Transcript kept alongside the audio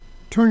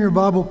Turn your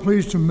Bible,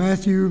 please, to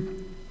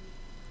Matthew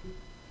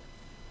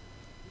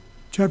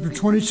chapter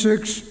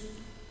 26,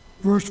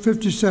 verse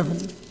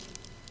 57.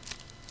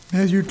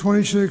 Matthew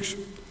 26,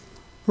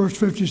 verse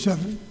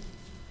 57.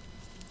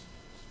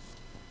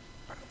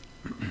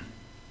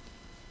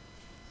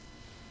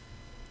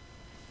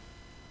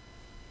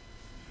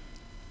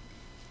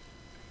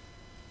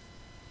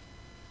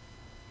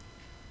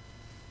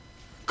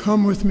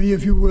 Come with me,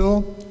 if you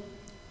will,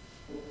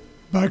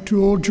 back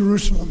to Old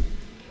Jerusalem.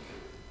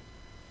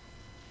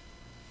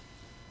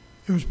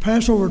 It was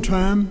Passover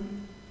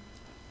time,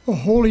 a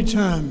holy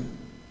time.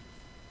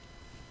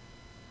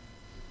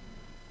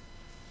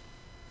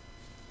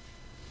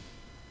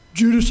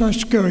 Judas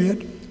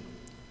Iscariot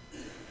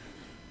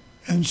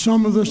and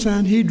some of the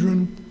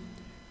Sanhedrin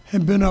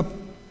had been up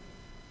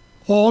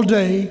all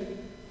day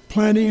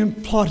planning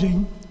and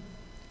plotting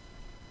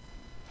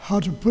how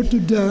to put to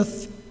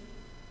death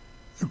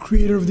the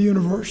creator of the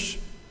universe,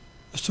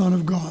 the Son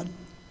of God.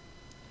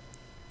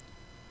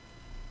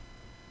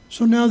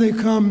 So now they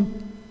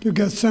come to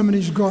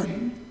Gethsemane's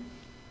garden.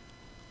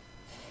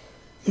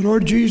 The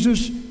Lord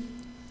Jesus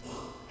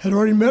had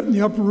already met in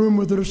the upper room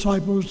with the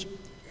disciples.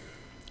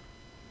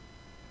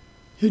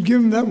 He had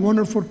given that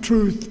wonderful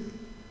truth,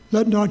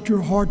 let not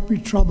your heart be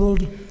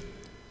troubled.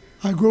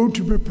 I go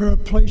to prepare a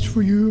place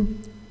for you.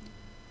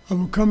 I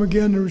will come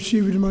again and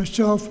receive you to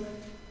myself,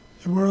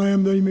 and where I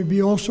am, there you may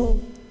be also.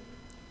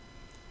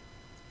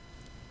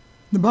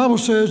 The Bible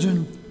says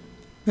in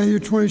Matthew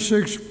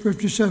 26,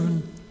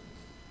 57,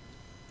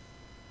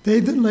 they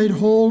that laid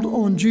hold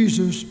on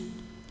Jesus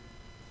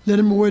led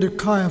him away to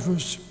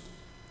Caiaphas,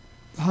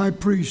 the high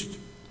priest,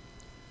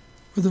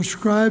 where the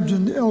scribes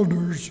and the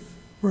elders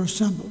were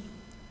assembled.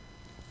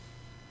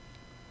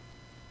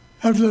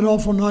 After that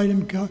awful night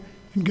in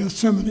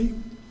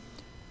Gethsemane,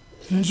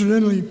 and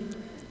incidentally,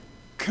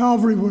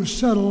 Calvary was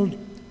settled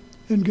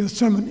in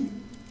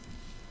Gethsemane.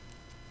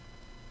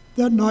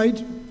 That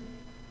night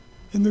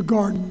in the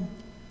garden,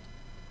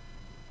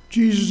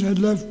 Jesus had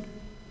left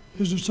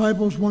his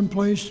disciples one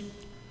place,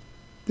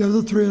 the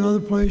other three another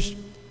place.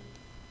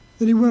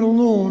 Then he went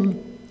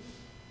alone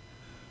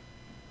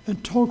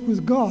and talked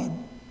with God.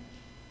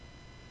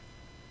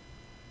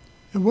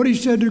 And what he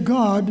said to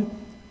God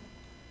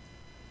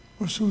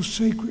was so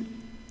sacred.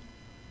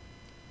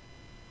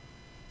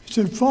 He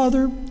said,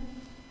 Father,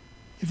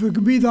 if it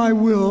could be thy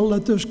will,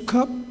 let this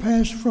cup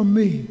pass from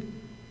me.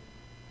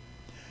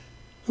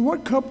 Now,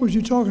 what cup was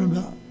he talking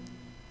about?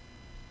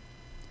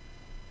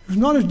 It was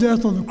not his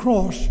death on the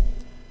cross.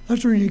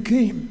 That's when he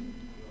came.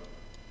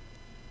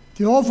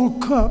 The awful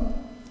cup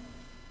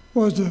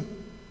was the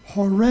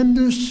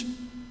horrendous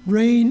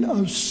reign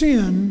of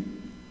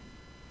sin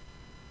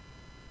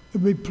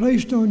that would be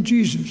placed on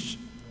Jesus.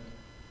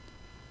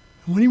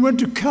 And when he went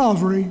to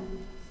Calvary,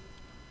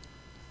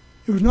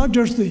 it was not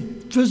just the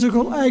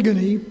physical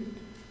agony, it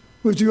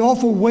was the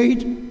awful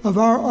weight of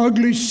our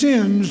ugly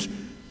sins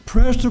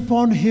pressed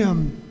upon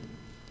him,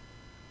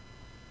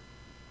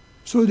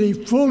 so that he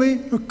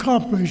fully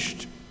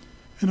accomplished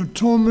an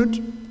atonement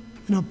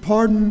and a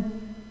pardon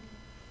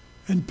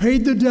and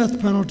paid the death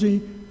penalty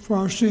for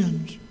our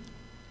sins.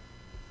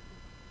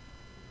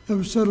 That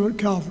was settled at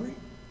Calvary.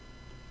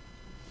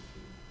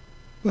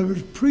 But it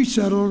was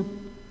pre-settled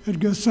at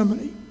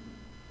Gethsemane.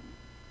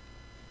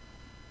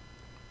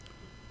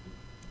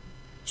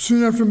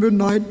 Soon after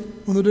midnight,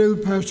 on the day of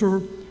the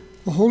Passover,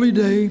 a holy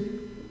day,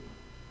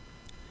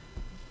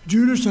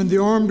 Judas and the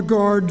armed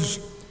guards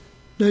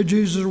led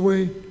Jesus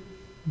away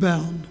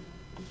bound.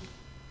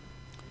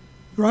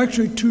 There were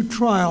actually two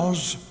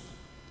trials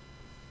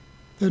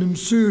that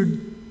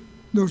ensued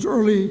those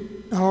early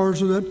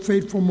hours of that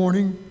fateful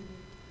morning: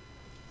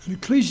 an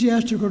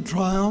ecclesiastical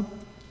trial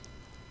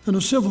and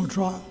a civil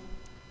trial.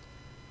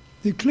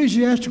 The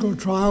ecclesiastical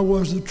trial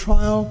was the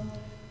trial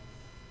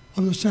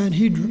of the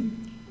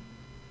Sanhedrin.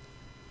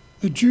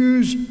 The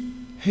Jews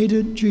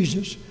hated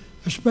Jesus,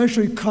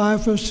 especially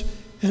Caiaphas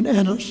and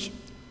Annas.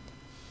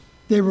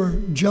 They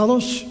were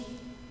jealous.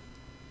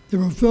 They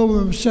were filled with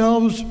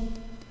themselves.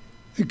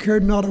 They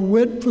cared not a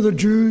whit for the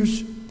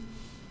Jews.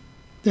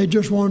 They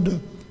just wanted to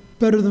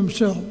better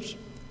themselves.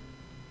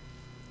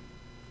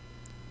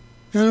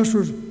 Annas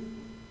was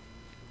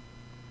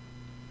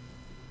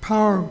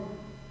power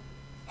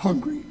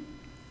hungry.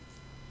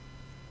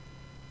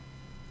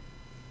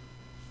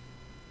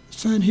 The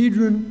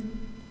Sanhedrin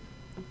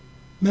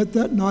met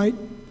that night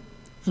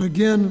and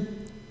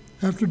again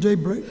after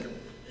daybreak.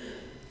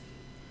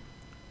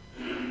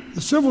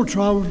 The civil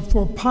trial was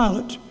before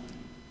Pilate.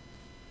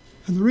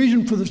 And the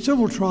reason for the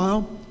civil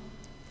trial,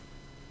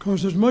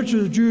 because as much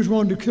as the Jews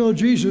wanted to kill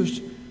Jesus,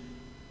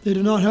 they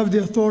did not have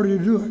the authority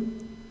to do it.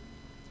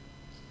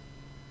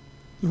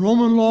 The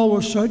Roman law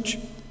was such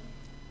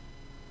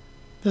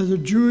that the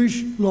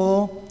Jewish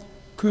law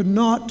could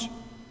not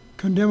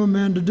condemn a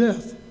man to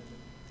death.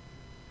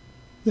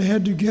 They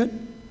had to get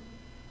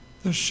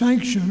the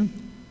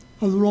sanction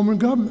of the Roman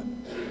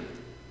government.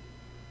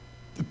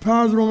 The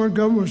power of the Roman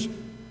government was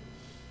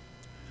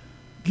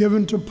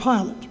given to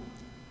Pilate,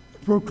 the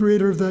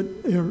procurator of that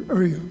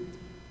area.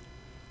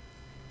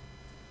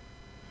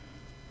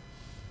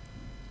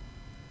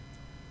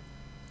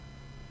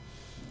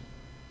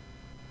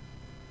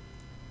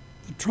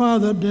 trial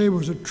that day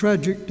was a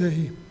tragic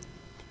day,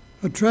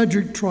 a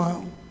tragic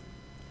trial.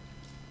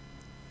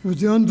 It was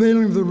the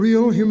unveiling of the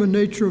real human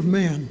nature of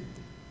man.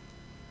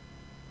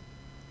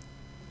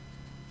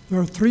 There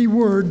are 3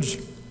 words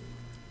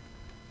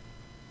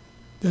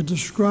that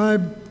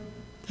describe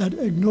that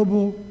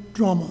ignoble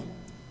drama: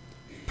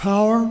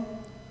 power,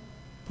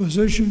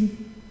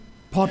 position,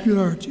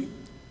 popularity.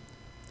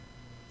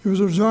 It was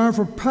a desire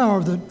for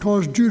power that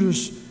caused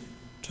Judas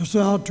to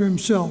sell out to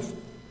himself.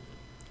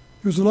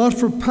 It was the lust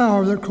for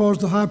power that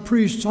caused the high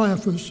priest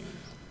Caiaphas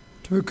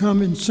to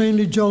become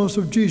insanely jealous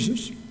of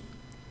Jesus.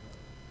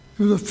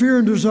 It was a fear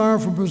and desire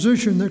for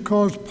position that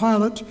caused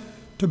Pilate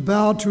to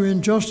bow to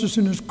injustice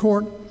in his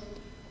court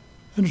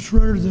and to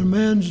surrender to the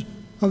demands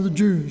of the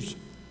Jews.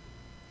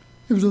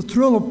 It was a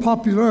thrill of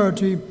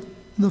popularity in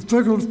the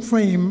fickle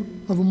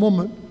fame of a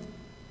moment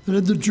that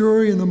led the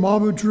jury and the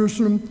mob of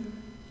Jerusalem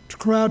to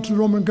cry out to the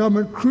Roman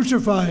government,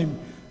 "Crucify him,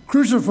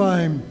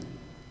 crucify him."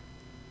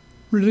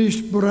 Release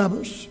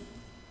Barabbas.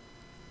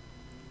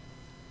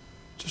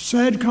 It's a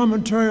sad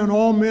commentary on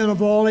all men of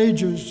all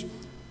ages.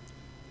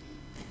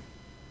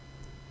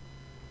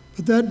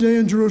 But that day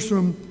in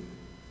Jerusalem,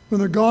 when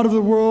the God of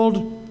the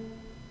world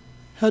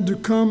had to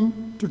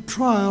come to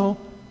trial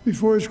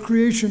before his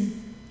creation,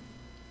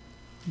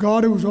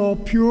 God who was all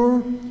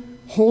pure,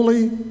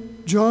 holy,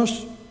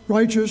 just,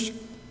 righteous,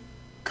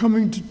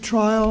 coming to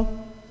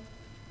trial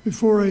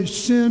before a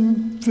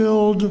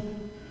sin-filled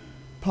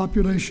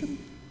population.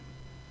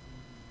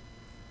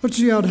 Let's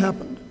see how it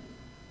happened.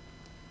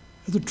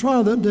 At the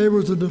trial that day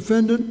was the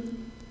defendant,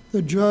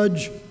 the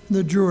judge, and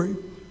the jury.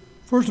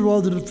 First of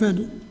all, the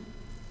defendant.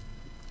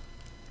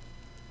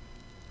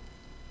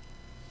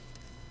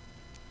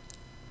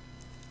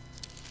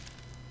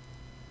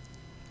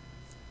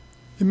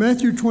 In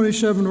Matthew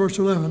 27, verse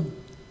 11,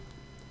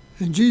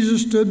 and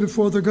Jesus stood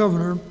before the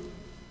governor,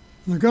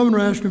 and the governor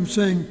asked him,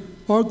 saying,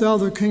 "Art thou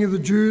the King of the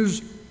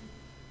Jews?"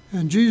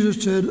 And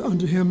Jesus said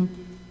unto him,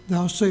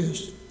 "Thou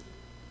sayest."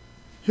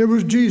 Here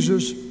was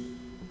Jesus,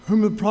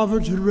 whom the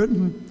prophets had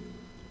written,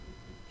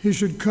 he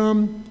should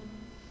come,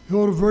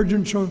 behold, a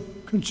virgin shall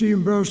conceive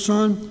and bear a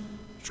son.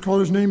 It's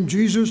called his name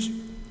Jesus,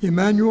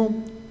 Emmanuel.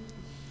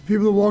 The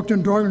people that walked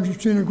in darkness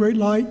have seen a great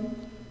light.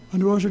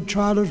 Unto us a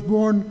child is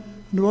born,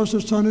 unto us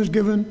a son is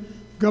given.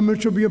 The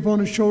government shall be upon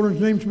his shoulder.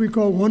 His name shall be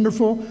called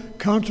Wonderful,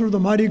 Counselor, the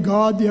Mighty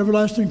God, the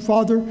Everlasting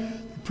Father,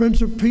 the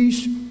Prince of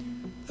Peace.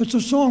 That's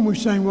a song we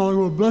sang a while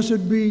ago.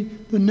 Blessed be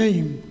the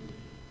name.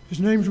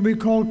 His name shall be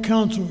called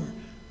Counselor,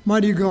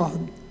 Mighty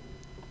God.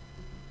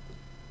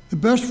 The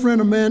best friend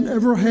a man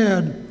ever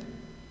had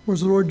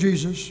was the Lord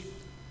Jesus.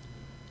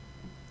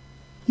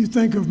 You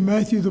think of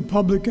Matthew the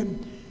publican.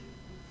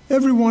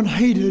 Everyone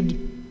hated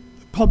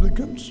the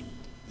publicans.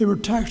 They were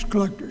tax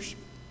collectors.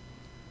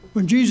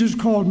 When Jesus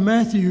called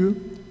Matthew,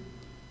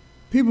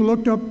 people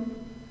looked up,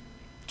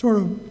 sort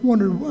of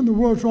wondered, what in the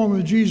world's wrong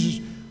with Jesus?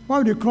 Why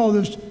would he call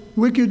this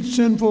wicked,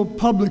 sinful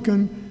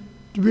publican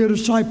to be a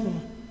disciple?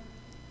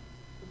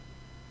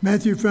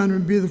 Matthew found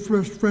him to be the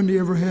first friend he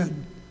ever had.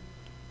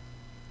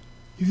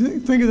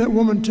 You think of that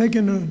woman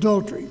taken in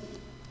adultery.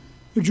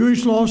 The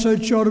Jewish law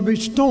said she ought to be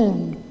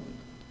stoned.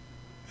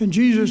 And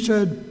Jesus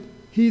said,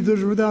 "He that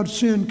is without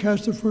sin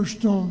cast the first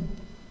stone."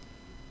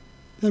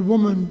 That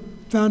woman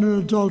found in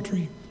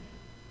adultery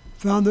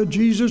found that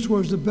Jesus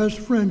was the best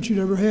friend she'd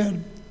ever had.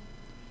 And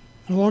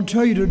I want to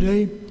tell you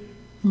today,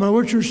 no matter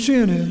what your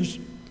sin is,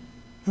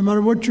 no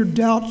matter what your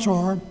doubts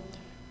are,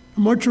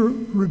 and what your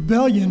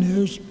rebellion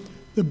is,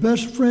 the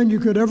best friend you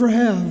could ever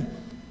have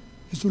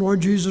is the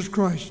Lord Jesus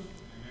Christ.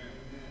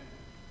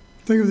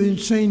 Think of the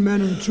insane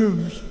men in the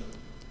tombs.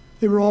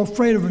 They were all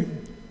afraid of him.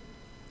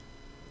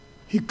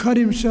 He cut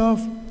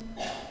himself.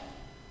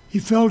 He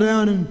fell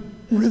down in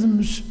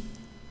rhythms.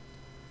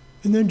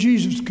 And then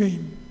Jesus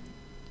came.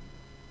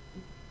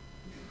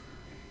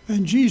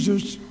 And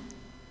Jesus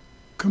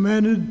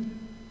commanded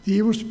the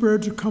evil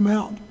spirit to come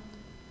out.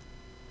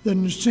 That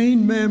an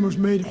insane man was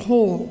made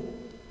whole.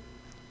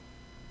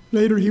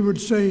 Later he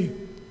would say,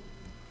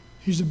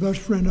 "He's the best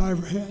friend I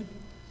ever had."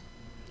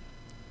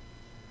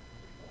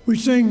 We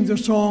sing the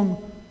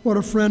song, "What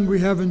a friend we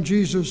have in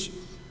Jesus,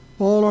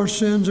 all our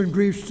sins and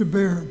griefs to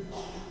bear."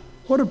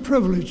 What a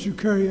privilege to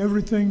carry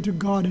everything to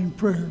God in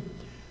prayer.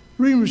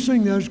 The reason we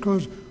sing that is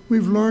because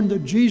we've learned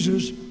that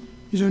Jesus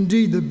is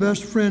indeed the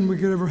best friend we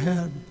could ever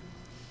have.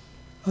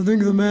 I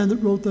think of the man that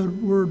wrote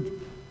that word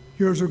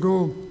years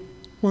ago.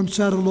 Once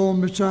sat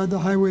alone beside the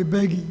highway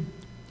begging.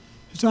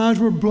 His eyes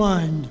were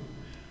blind,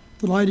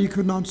 the light he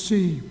could not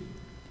see.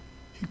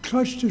 He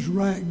clutched his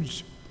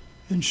rags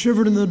and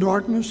shivered in the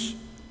darkness.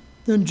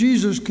 Then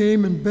Jesus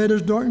came and bade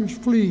his darkness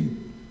flee.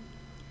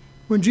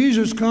 When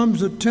Jesus comes,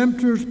 the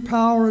tempter's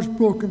power is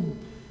broken.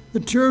 The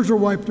tears are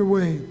wiped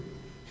away.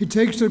 He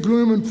takes the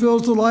gloom and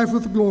fills the life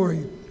with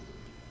glory.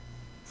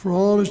 For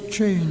all is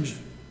changed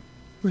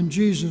when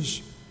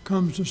Jesus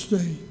comes to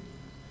stay.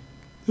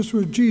 This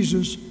was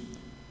Jesus,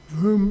 of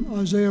whom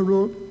Isaiah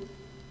wrote,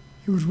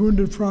 "He was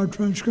wounded for our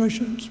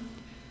transgressions.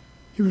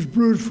 He was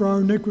bruised for our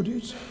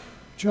iniquities.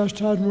 The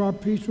chastisement of our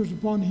peace was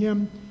upon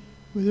him.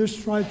 With his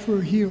stripes we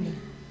are healed."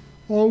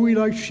 All we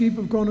like sheep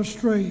have gone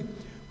astray.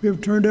 We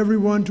have turned every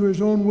one to his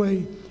own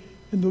way,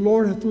 and the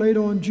Lord hath laid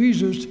on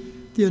Jesus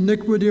the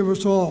iniquity of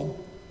us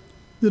all.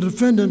 The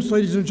defendants,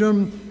 ladies and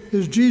gentlemen,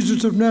 is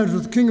Jesus of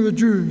Nazareth, King of the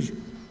Jews.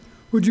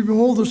 Would you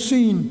behold the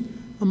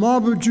scene? A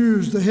mob of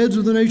Jews, the heads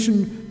of the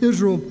nation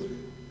Israel,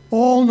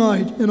 all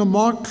night in a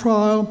mock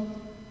trial,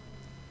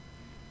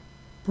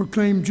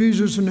 proclaimed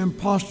Jesus an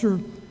impostor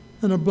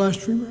and a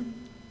blasphemer.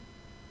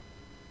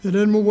 They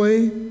led him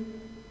away,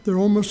 their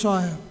own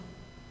Messiah.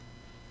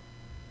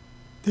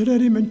 They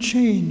led him in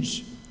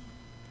chains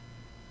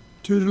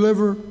to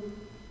deliver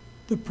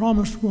the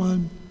promised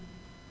one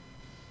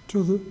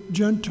to the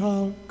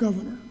Gentile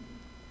governor.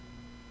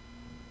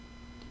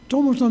 It's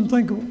almost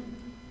unthinkable.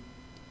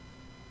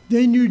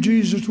 They knew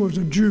Jesus was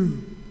a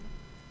Jew,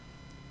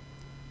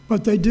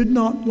 but they did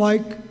not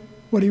like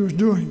what he was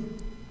doing.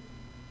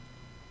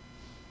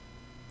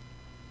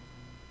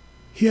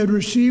 He had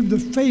received the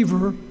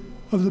favor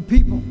of the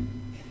people.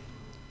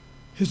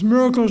 His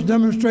miracles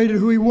demonstrated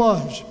who he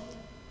was.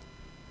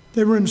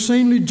 They were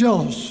insanely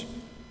jealous.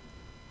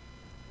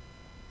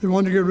 They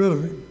wanted to get rid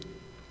of him.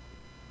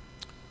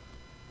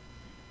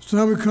 So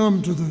now we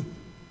come to the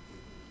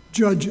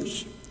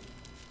judges.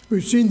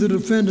 We've seen the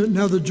defendant,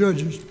 now the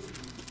judges.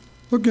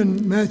 Look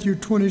in Matthew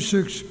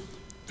 26,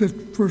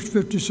 verse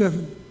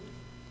 57.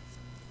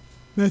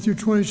 Matthew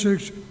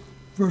 26,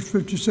 verse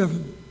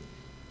 57.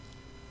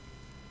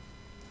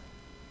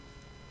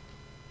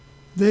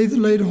 They that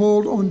laid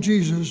hold on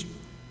Jesus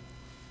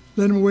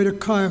led him away to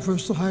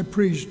Caiaphas, the high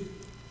priest,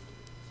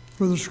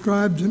 where the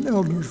scribes and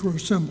elders were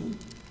assembled.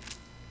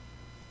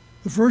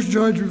 The first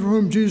judge before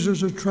whom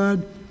Jesus is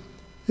tried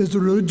is the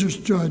religious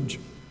judge,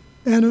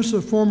 Annas,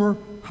 the former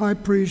high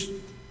priest,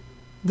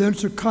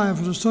 thence to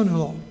Caiaphas, the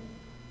son-in-law.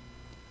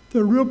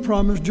 The real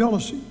problem is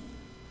jealousy.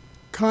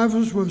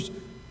 Caiaphas was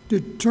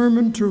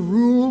determined to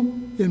rule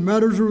in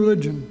matters of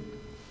religion.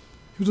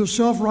 He was a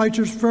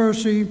self-righteous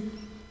Pharisee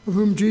of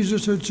whom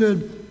Jesus had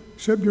said,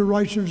 except your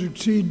righteousness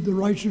exceed the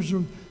righteousness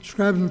of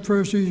scribes and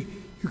Pharisees,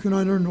 you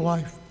cannot earn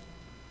life.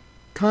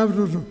 Caiaphas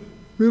was a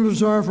real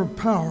desire for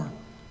power.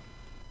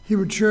 He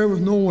would share it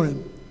with no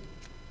one.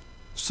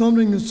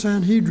 Summoning the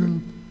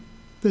Sanhedrin,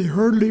 they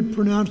hurriedly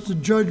pronounced the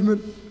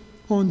judgment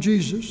on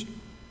Jesus.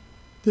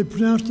 They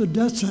pronounced the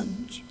death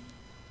sentence.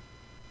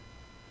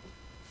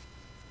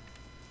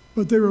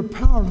 But they were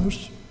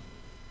powerless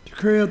to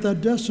carry out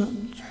that death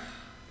sentence.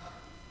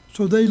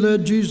 So they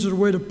led Jesus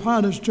away to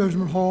Pilate's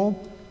judgment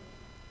hall,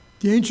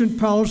 the ancient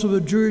palace of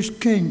the Jewish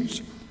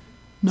kings,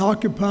 now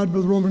occupied by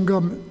the Roman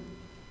government.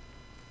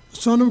 The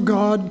Son of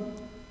God,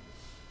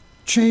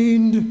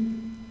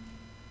 chained,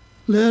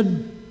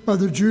 led by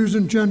the Jews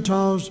and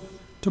Gentiles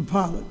to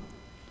Pilate.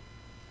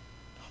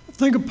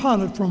 Think of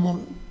Pilate for a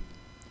moment.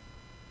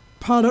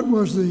 Pilate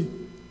was the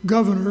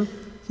governor,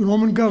 the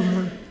Roman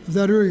governor of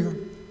that area.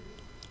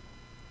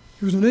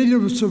 He was a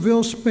native of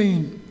Seville,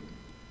 Spain.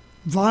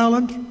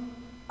 Violent,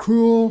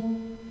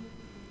 cruel.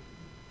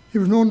 He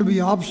was known to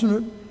be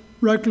obstinate,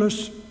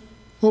 reckless,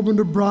 open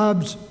to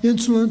bribes,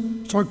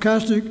 insolent,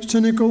 sarcastic,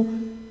 cynical,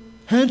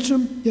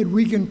 handsome, yet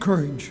weak in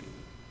courage.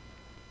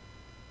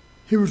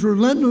 He was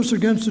relentless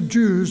against the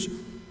Jews,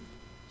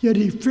 yet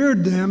he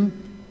feared them,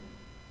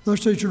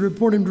 lest they should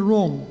report him to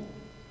Rome.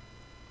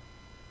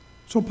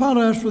 So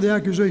Pilate asked for the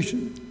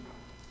accusation.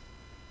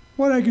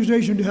 What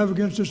accusation do you have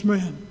against this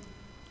man?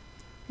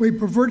 Well, he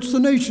perverts the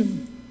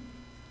nation,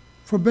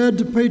 forbade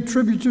to pay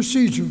tribute to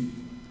Caesar,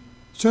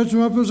 sets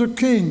him up as a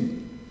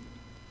king.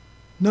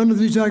 None of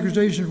these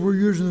accusations were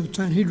used in the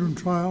Sanhedrin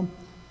trial.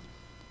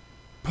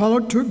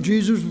 Pilate took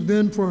Jesus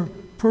then for a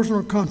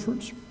personal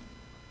conference.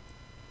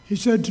 He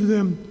said to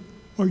them,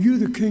 "Are you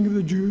the king of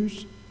the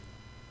Jews?"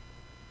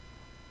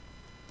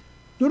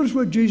 Notice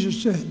what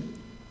Jesus said.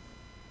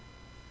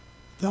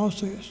 Thou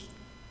sayest.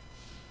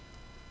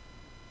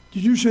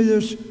 Did you say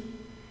this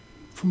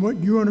from what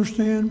you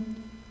understand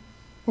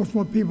or from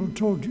what people have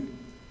told you?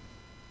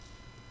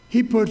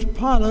 He puts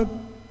Pilate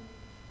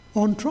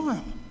on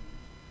trial.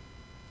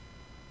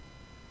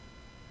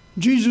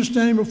 Jesus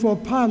standing before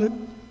Pilate,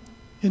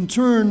 in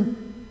turn,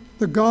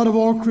 the God of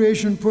all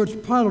creation puts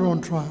Pilate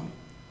on trial.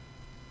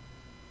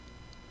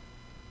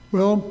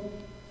 Well,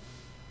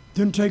 it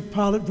didn't take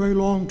Pilate very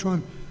long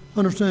to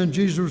understand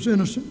Jesus was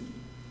innocent.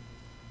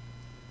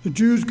 The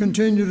Jews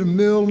continued to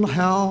mill and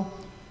howl.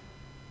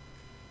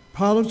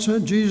 Pilate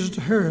sent Jesus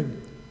to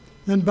Herod,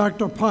 then back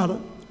to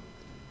Pilate.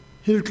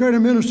 He declared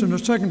him innocent a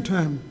second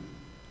time.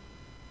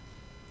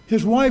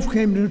 His wife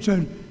came to him and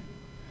said,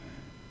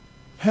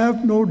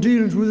 "Have no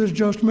dealings with this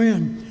just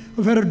man.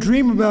 I've had a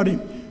dream about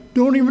him.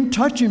 Don't even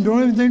touch him. Don't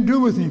have anything to do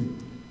with him."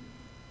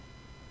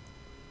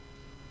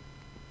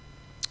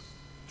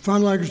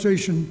 Final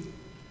accusation,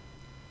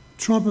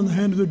 trump in the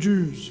hand of the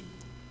Jews.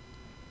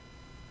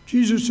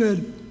 Jesus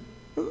said,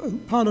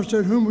 Pilate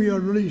said, "Whom will you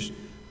release,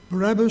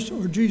 Barabbas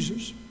or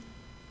Jesus?"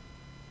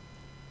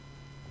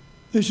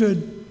 They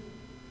said,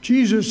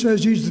 "Jesus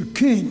says he's the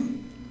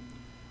king.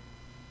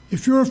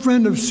 If you're a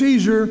friend of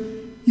Caesar,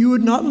 you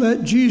would not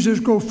let Jesus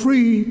go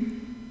free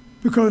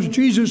because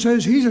Jesus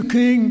says he's a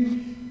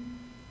king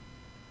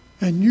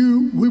and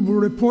we will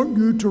report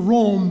you to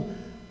Rome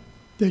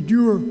that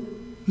you are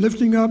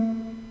lifting up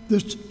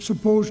this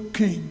supposed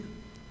king.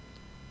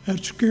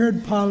 That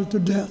scared Pilate to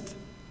death.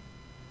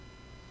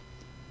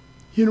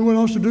 He didn't know what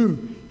else to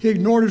do. He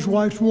ignored his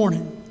wife's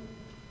warning.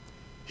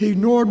 He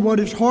ignored what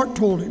his heart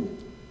told him.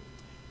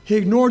 He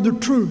ignored the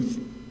truth.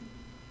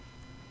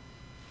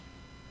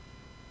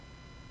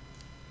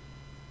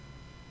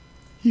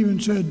 He even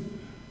said,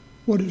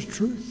 "What is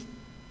truth?"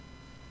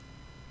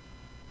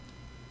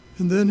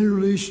 And then he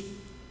released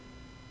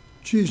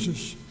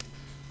Jesus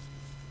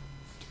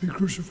to be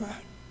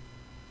crucified.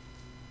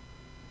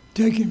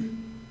 Take him.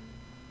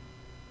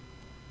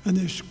 And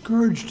they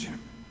scourged him.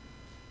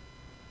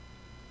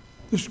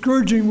 The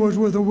scourging was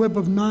with a whip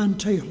of 9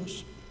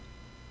 tails.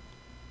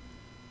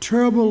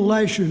 Terrible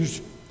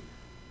lashes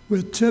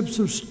with tips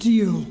of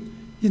steel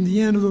in the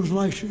end of those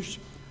lashes.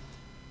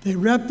 They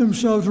wrapped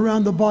themselves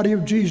around the body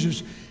of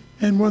Jesus,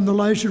 and when the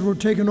lashes were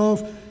taken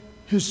off,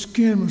 his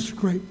skin was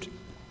scraped.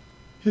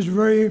 His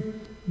very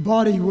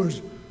body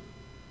was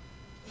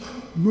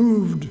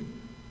moved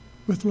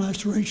with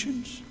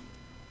lacerations.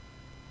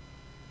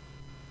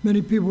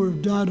 Many people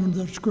have died under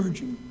that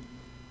scourging.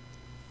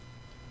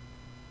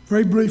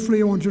 Very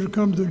briefly, I want you to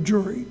come to the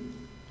jury.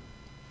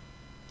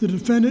 The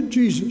defendant,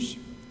 Jesus,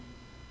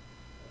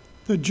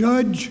 the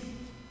judge,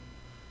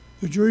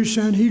 the jury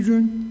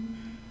Sanhedrin,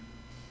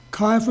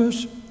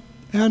 Caiaphas,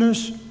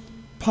 Annas,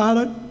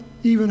 Pilate,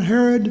 even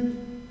Herod,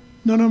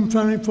 none of them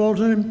found any fault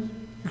in him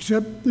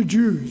except the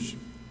Jews.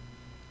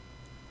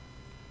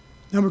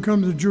 Now we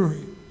come to the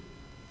jury.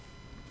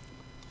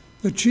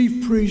 The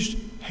chief priest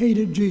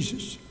hated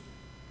Jesus.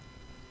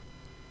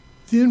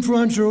 The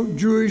influential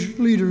Jewish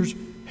leaders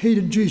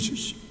hated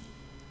Jesus.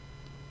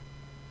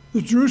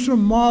 The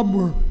Jerusalem mob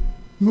were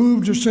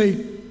moved to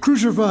say,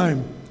 "Crucify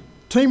him,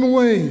 take him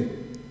away."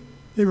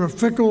 They were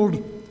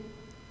fickle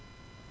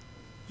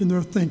in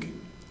their thinking.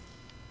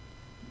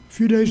 A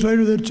few days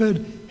later, they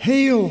said,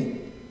 "Hail,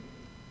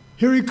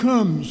 here he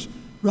comes,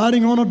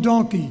 riding on a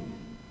donkey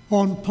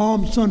on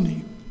Palm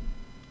Sunday."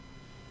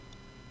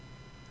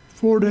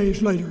 4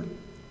 days later,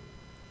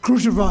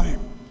 "Crucify him,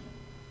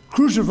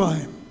 crucify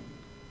him."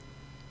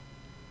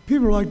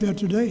 People are like that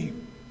today.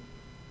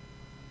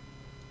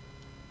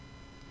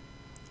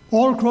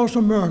 All across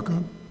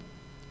America,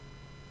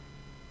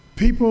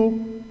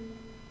 people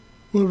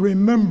will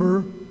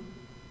remember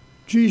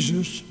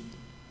Jesus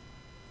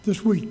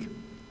this week.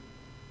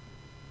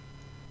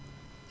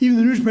 Even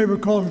the newspaper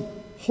called it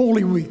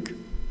Holy Week.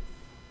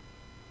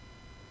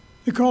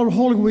 They called it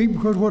Holy Week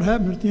because what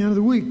happened at the end of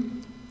the week?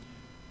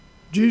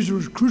 Jesus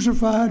was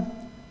crucified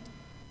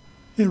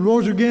and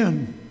rose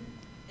again.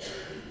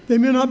 They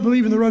may not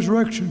believe in the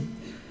resurrection,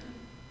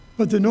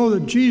 but they know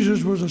that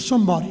Jesus was a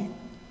somebody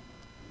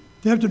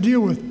they have to deal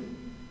with.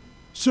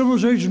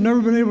 Civilization has never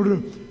been able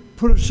to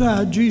put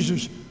aside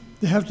Jesus.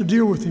 They have to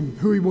deal with him,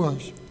 who he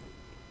was.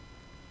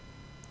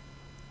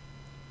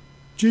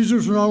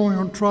 Jesus was not only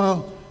on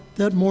trial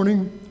that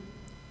morning,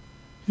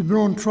 he's been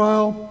on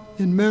trial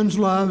in men's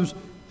lives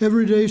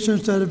every day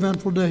since that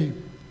eventful day.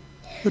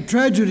 The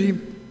tragedy,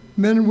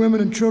 men and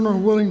women and children are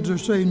willing to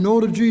say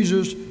no to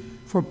Jesus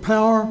for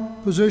power,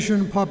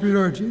 position, and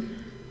popularity.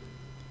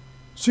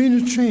 Scene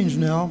has changed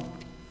now.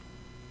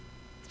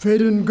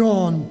 Faded and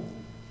gone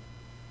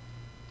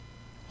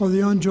are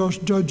the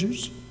unjust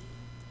judges.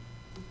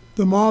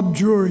 The mob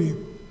jury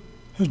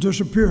has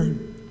disappeared.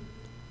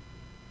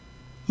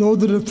 Though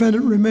the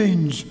defendant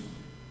remains,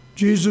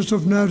 Jesus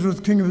of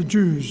Nazareth, King of the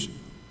Jews.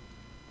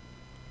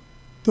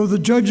 Though the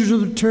judges of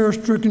the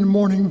terror-stricken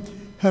morning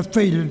have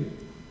faded,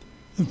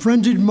 the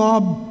frenzied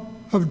mob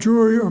of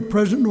jury are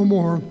present no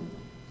more.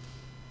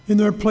 In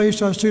their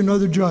place, I see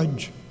another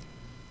judge.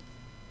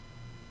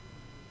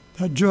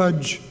 That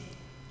judge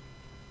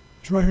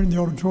is right here in the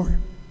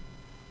auditorium.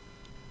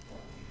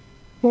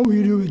 What will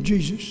you do with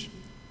Jesus?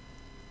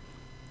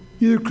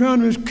 Either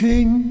crown him as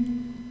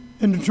king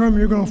and determine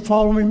you're going to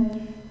follow him.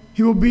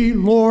 He will be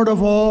Lord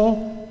of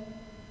all.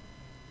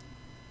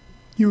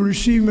 You will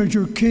receive him as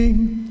your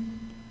king,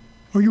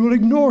 or you will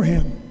ignore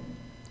him.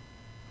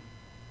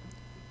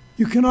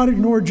 You cannot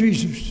ignore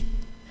Jesus.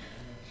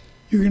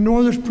 You can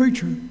ignore this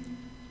preacher.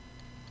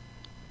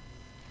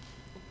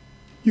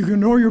 You can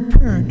ignore your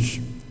parents,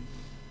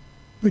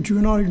 but you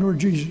cannot ignore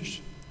Jesus.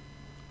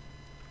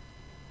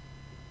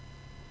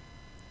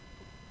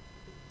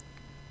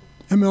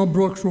 M.L.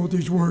 Brooks wrote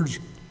these words: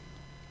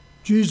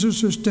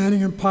 Jesus is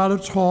standing in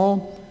Pilate's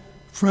hall,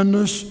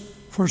 friendless,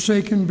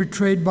 forsaken,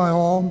 betrayed by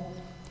all.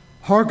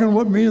 Hearken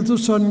what meaneth the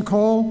sudden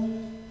call?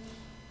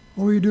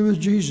 What will you do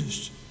with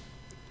Jesus?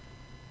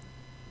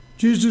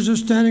 Jesus is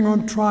standing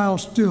on trial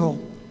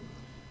still.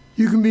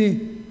 You can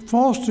be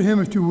false to him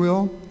if you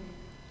will.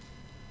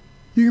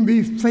 You can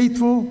be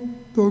faithful,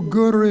 though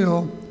good or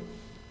ill.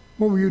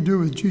 What will you do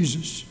with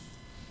Jesus?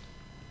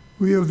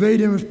 Will you evade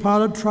him as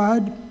Pilate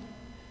tried,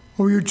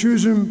 or will you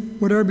choose him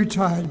whatever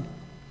betide?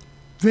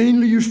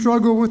 Vainly you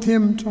struggle with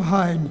him to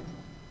hide.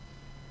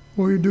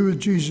 What will you do with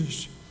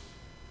Jesus?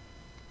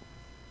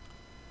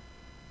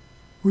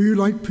 Will you,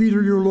 like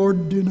Peter, your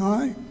Lord,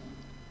 deny?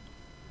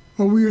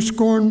 Or will you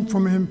scorn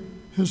from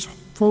him his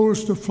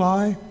foes to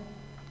fly?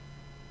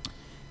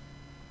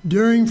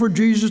 Daring for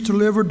Jesus to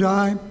live or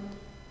die,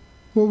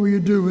 what will you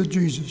do with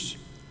Jesus?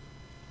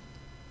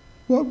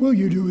 What will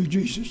you do with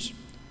Jesus?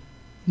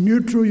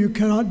 Neutral you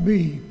cannot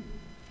be.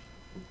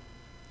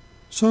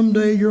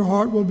 Someday your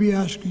heart will be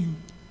asking,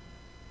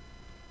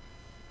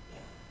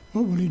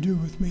 what will he do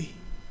with me?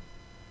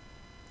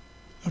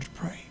 Let's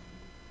pray.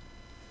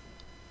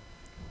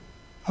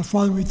 Our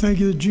Father, we thank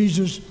you that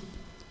Jesus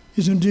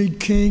is indeed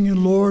King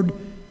and Lord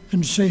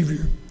and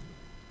Savior.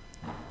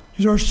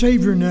 He's our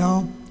Savior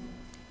now.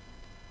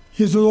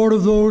 He is the Lord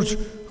of those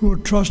who will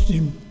trust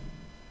him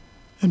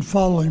and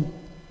follow him.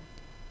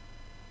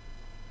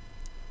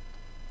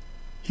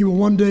 He will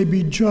one day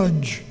be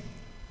judge,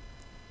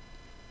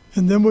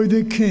 and then will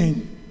be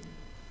king.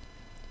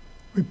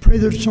 We pray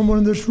that someone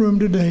in this room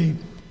today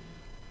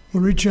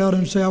will reach out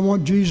and say, I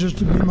want Jesus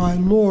to be my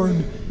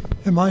Lord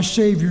and my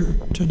Savior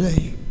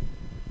today.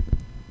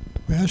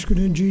 We ask it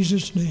in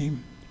Jesus'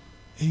 name.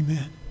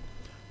 Amen.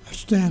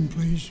 Stand,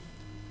 please.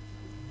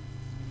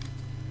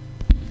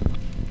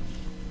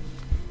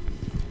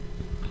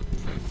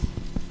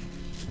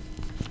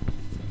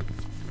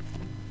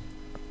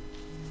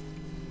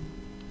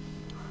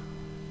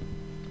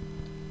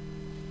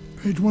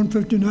 Page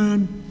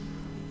 159.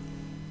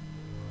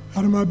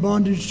 Out of my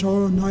bondage,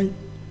 sorrow, and night,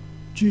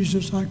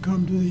 Jesus, I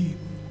come to thee.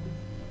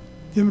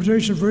 The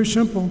invitation is very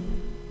simple.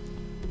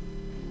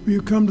 Will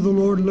you come to the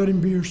Lord and let him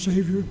be your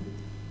Savior?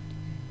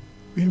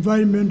 We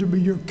invite him in to be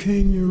your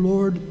King, your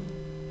Lord.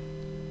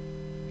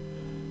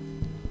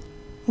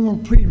 I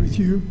want to plead with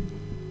you.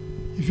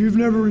 If you've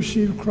never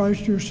received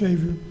Christ your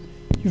Savior,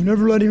 you've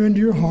never let him into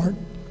your heart,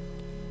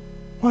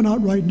 why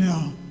not right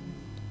now?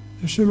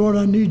 Just say, Lord,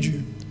 I need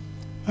you.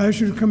 I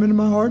ask you to come into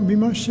my heart and be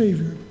my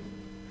Savior.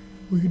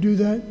 Will you do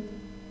that?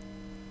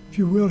 If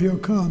you will, he'll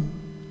come.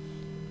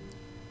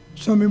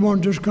 Some of you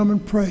want to just come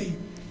and pray.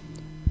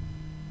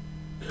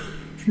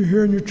 If you're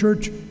here in your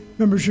church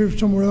membership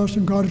somewhere else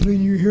and God is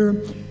leading you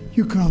here,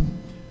 you come.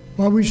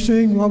 While we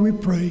sing, while we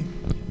pray,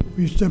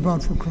 we step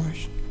out for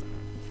Christ.